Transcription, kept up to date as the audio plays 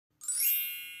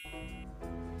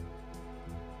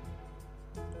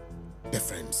Dear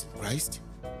friends in Christ,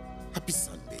 happy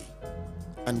Sunday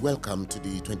and welcome to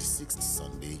the 26th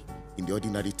Sunday in the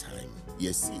Ordinary Time,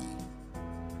 Year C.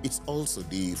 It's also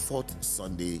the 4th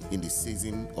Sunday in the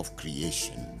season of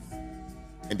creation,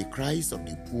 and the cries of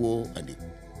the poor and the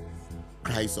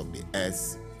cries of the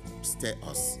earth stare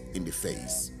us in the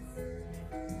face.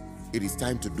 It is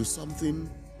time to do something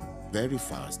very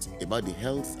fast about the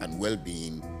health and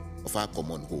well-being of our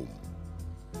common home.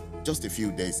 Just a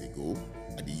few days ago,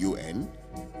 at the UN,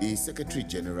 the Secretary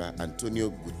General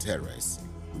Antonio Guterres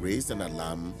raised an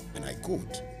alarm, and I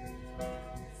quote,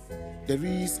 "There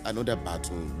is another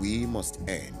battle we must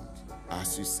end, our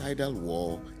suicidal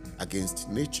war against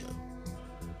nature.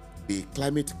 The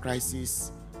climate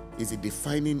crisis is a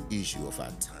defining issue of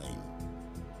our time.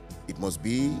 It must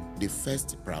be the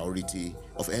first priority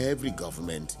of every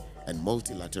government and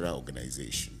multilateral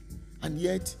organization. And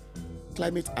yet,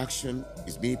 climate action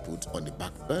is being put on the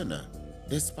back burner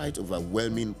despite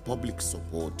overwhelming public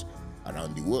support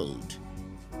around the world.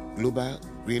 Global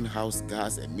greenhouse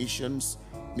gas emissions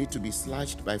need to be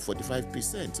slashed by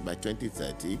 45% by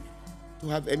 2030 to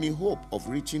have any hope of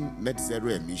reaching net zero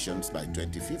emissions by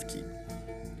 2050.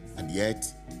 And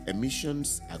yet,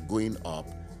 emissions are going up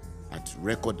at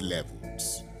record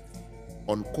levels,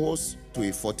 on course to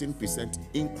a 14%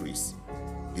 increase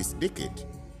this decade.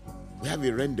 We have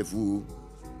a rendezvous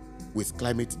with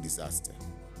climate disaster.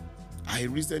 I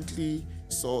recently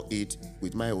saw it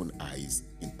with my own eyes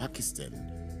in Pakistan,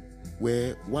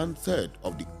 where 1/3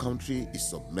 of the country is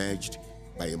submerged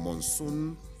by a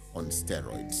monsoon on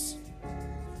steroids.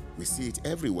 We see it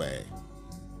everywhere.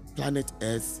 Planet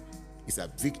Earth is a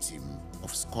victim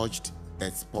of scorched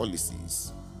earth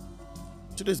policies.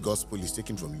 Today's gospel is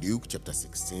taken from Luke chapter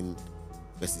 16,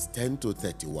 verses 10 to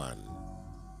 31.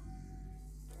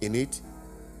 In it,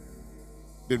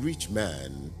 the rich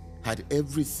man had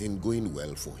everything going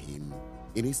well for him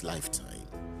in his lifetime.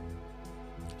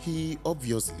 He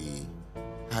obviously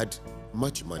had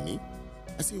much money,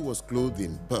 as he was clothed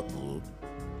in purple,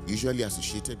 usually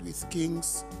associated with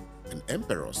kings and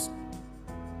emperors.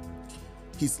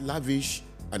 His lavish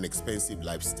and expensive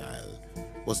lifestyle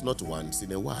was not once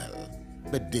in a while,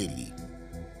 but daily.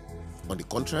 On the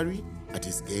contrary, at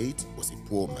his gate was a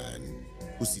poor man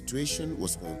whose situation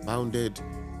was compounded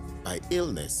by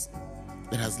illness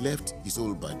that has left his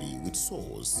whole body with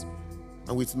sores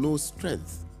and with no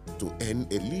strength to earn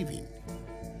a living.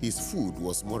 His food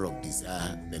was more of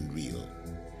desire than real.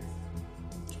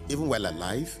 Even while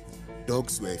alive,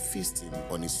 dogs were feasting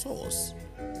on his sores.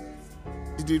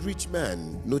 Did the rich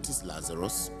man notice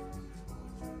Lazarus?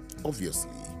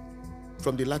 Obviously,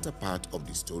 from the latter part of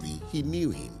the story, he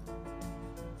knew him.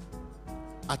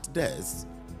 At death,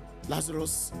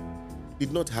 Lazarus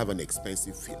did not have an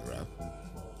expensive funeral.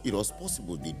 It was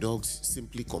possible the dogs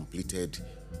simply completed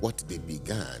what they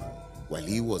began while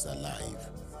he was alive,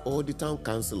 or the town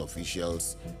council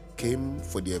officials came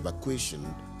for the evacuation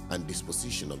and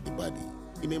disposition of the body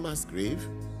in a mass grave,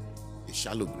 a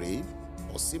shallow grave,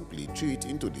 or simply threw it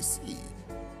into the sea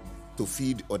to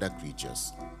feed other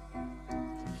creatures.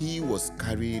 He was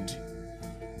carried,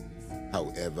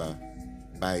 however,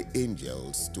 by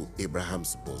angels to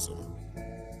Abraham's bosom.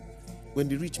 When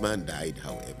the rich man died,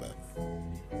 however,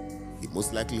 he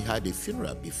most likely had a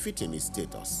funeral befitting his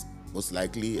status. Most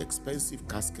likely expensive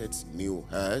caskets, new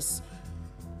hearse,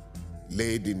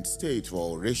 laid in state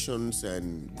for orations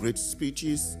and great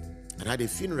speeches, and had a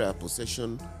funeral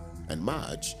procession and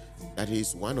march that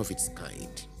is one of its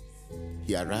kind.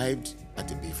 He arrived at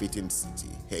a befitting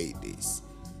city, Hades.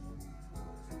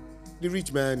 The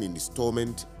rich man in his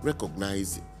torment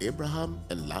recognized Abraham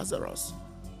and Lazarus.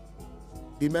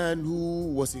 The man who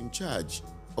was in charge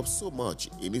of so much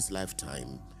in his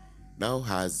lifetime now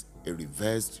has a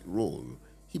reversed role.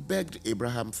 He begged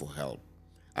Abraham for help,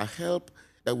 a help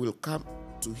that will come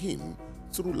to him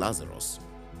through Lazarus.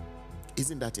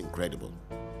 Isn't that incredible?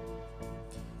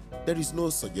 There is no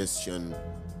suggestion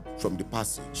from the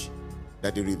passage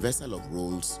that the reversal of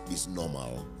roles is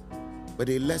normal, but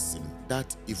a lesson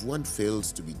that if one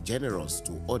fails to be generous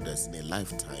to others in a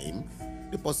lifetime,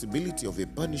 the possibility of a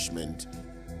punishment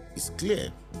is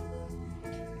clear.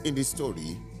 In this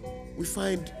story, we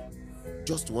find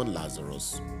just one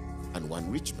Lazarus and one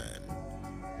rich man.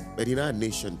 But in our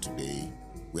nation today,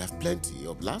 we have plenty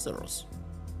of Lazarus.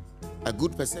 A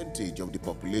good percentage of the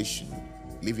population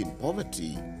live in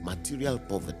poverty, material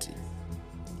poverty.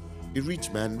 The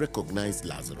rich man recognized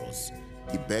Lazarus.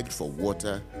 He begged for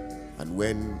water, and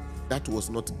when that was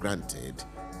not granted,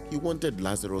 he wanted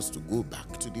Lazarus to go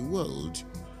back to the world,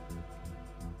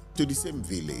 to the same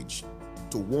village,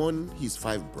 to warn his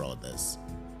 5 brothers.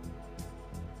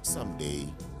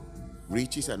 Someday,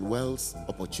 Riches and wealth,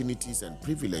 opportunities and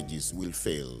privileges will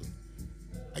fail.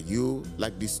 Are you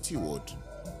like the steward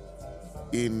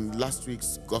in last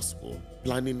week's gospel,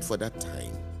 planning for that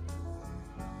time?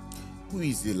 Who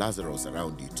is the Lazarus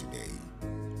around you today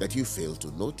that you fail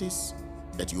to notice,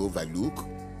 that you overlook?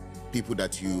 People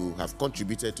that you have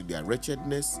contributed to their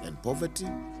wretchedness and poverty?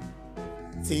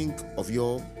 Think of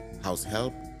your house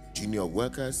help, junior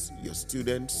workers, your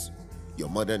students, your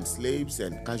modern slaves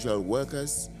and casual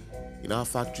workers in our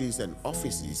factories and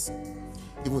offices.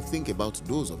 Even think about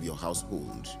those of your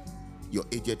household, your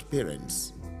aged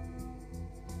parents.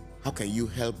 How can you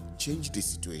help change the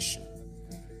situation?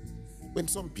 When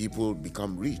some people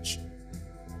become rich,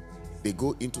 they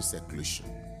go into seclusion.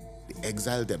 They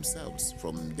exile themselves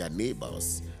from their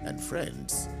neighbors and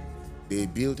friends. They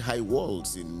build high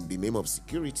walls in the name of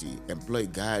security, employ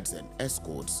guards and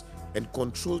escorts, and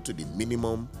control to the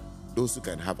minimum those who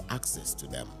can have access to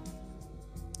them.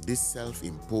 This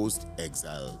self-imposed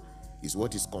exile is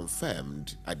what is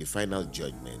confirmed at the final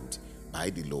judgment by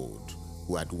the Lord,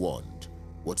 who had warned,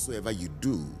 "Whatsoever you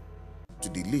do to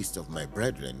the least of my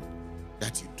brethren,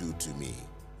 that you do to me."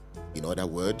 In other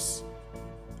words,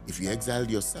 if you exile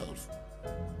yourself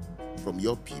from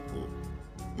your people,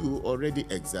 you already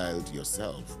exiled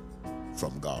yourself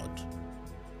from God.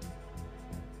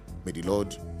 May the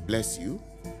Lord bless you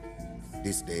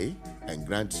this day and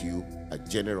grant you a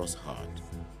generous heart.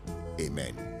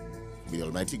 Amen. May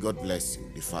Almighty God bless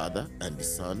you, the Father and the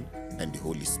Son and the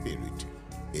Holy Spirit.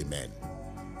 Amen.